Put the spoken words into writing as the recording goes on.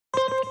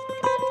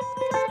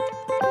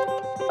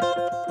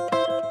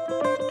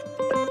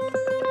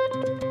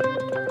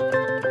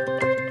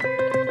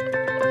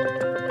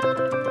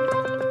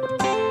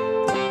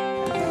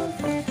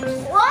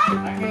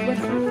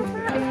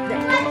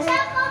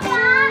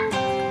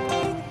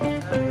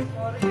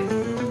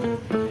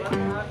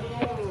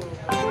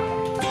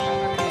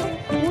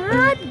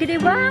Gede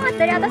banget.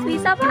 Dari atas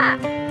bisa, Pak.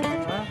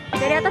 Hah?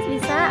 Dari atas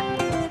bisa.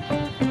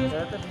 Dari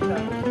atas bisa.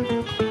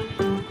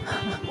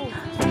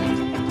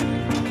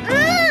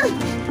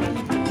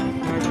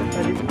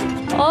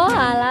 Oh,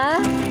 alah.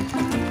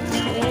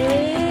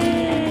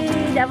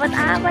 Dapat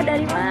apa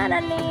dari mana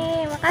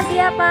nih? Makasih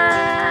ya,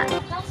 Pak.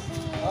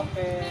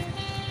 Oke.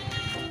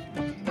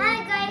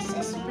 Hi guys,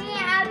 it's me,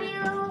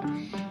 Abiu,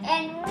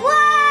 and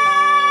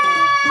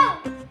wow!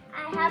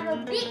 I have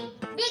a big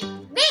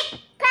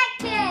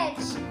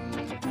package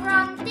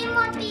from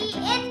Timothy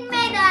in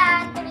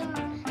Medan.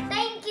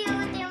 Thank you,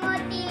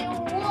 Timothy.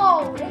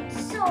 Whoa, it's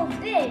so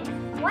big.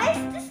 Why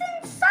is this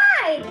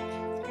inside?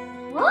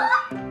 What?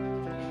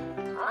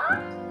 Huh?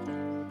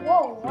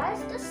 Whoa, why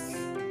is this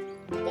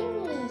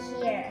thingy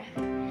here?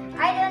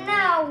 I don't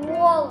know.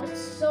 Whoa,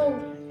 it's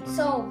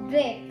so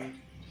big.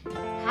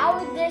 How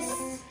this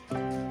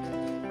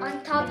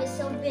on top is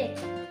so big?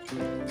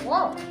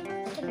 Whoa,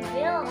 I can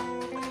feel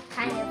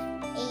kind of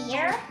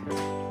air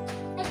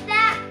like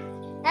that.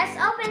 Let's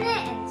open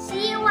it and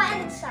see what's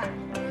inside.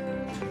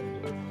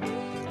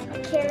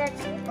 Okay,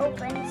 let's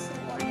open and see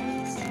what's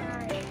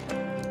inside.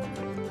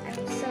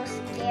 I'm so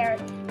scared.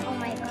 Oh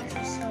my gosh,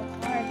 it's so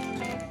hard.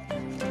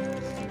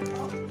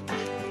 Oh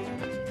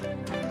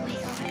my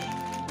god.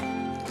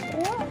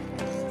 What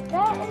is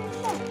that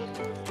inside?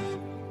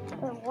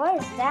 Wait, what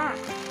is that?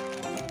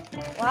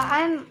 Well,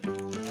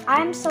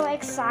 I'm so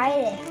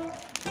excited.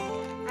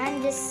 I'm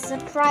just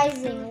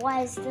surprising.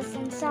 What is this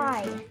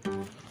inside?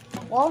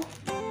 Well,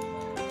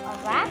 a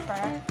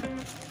wrapper.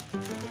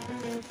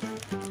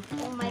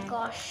 Oh my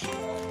gosh.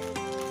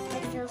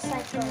 It feels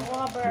like a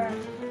rubber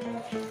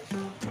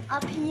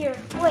up here.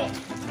 Wait.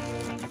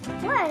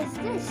 What is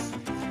this?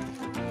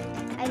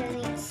 I don't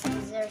need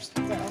scissors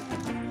still.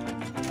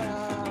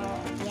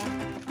 Yeah.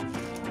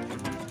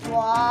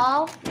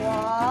 Wow.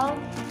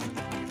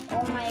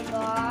 Oh my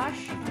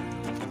gosh.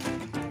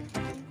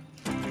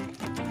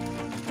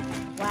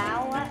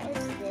 Wow, what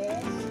is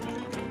this?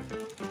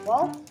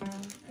 Whoa,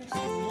 there's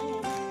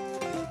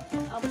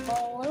a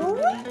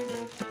balloon.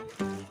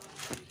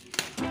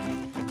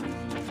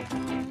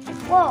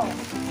 Whoa.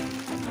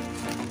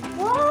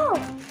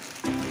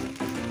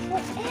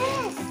 What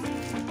is?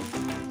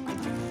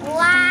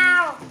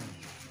 Wow.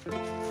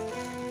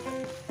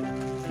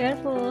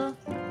 Careful.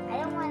 I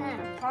don't want to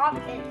pop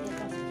it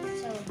because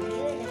it's so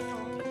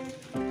beautiful.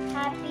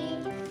 Happy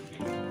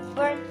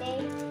birthday.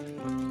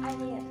 I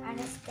didn't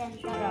understand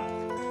that.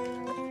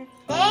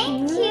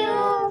 Thank you.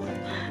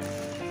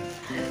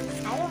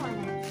 I don't want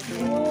to.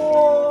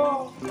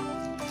 Whoa.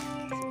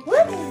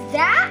 What is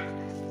that?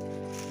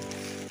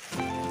 It's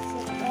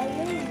a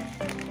balloon.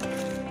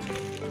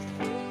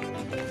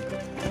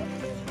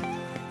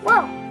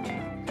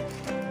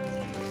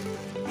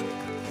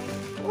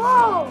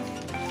 Whoa.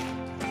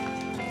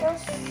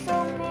 There's so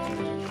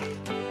many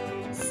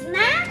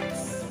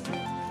snacks.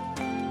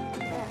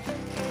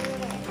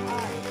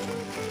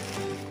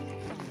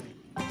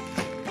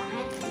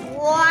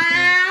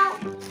 Wow!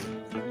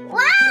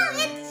 Wow!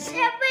 It's a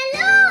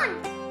balloon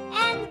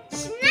and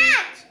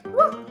snacks.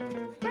 Look,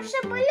 there's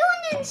a balloon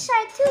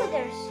inside too.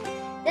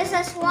 This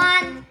is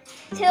 1,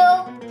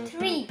 2,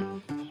 3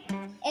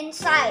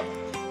 inside.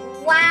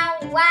 Wow!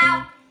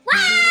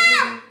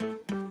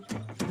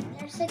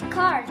 There's a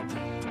card.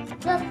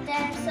 Look,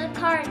 there's a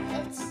card.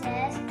 It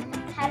says,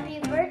 "Happy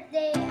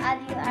birthday,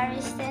 Abiu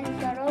Aristan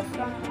Karo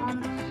from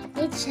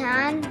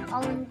Ichan,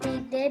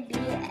 onty,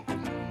 Deby,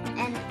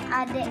 and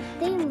Adek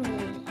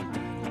Timmy."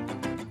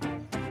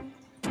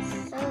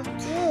 So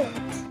cute.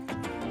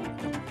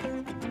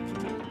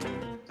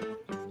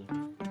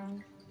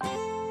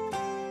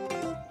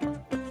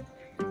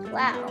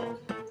 Wow.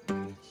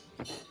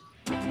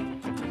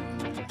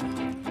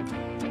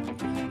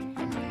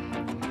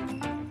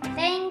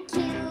 Thank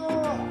you,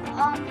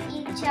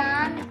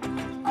 Ichan,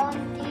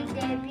 onty,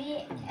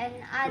 Deby, and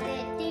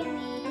Adek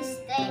Timmy.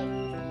 Stay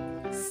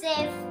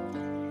safe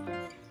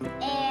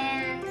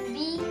and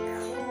be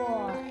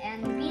cool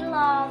and be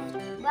loved.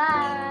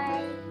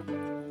 Bye.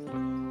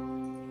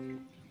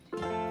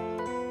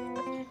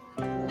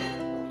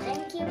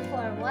 Thank you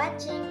for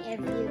watching. If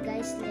you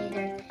guys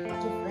later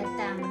give a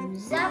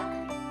thumbs up,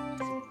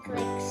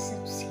 click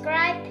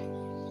subscribe,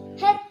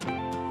 hit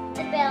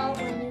the bell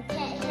when you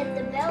can't hit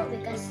the bell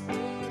because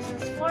this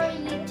is for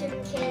YouTube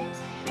kids.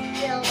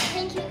 So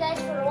thank you guys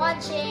for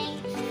watching.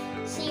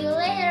 See you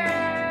later.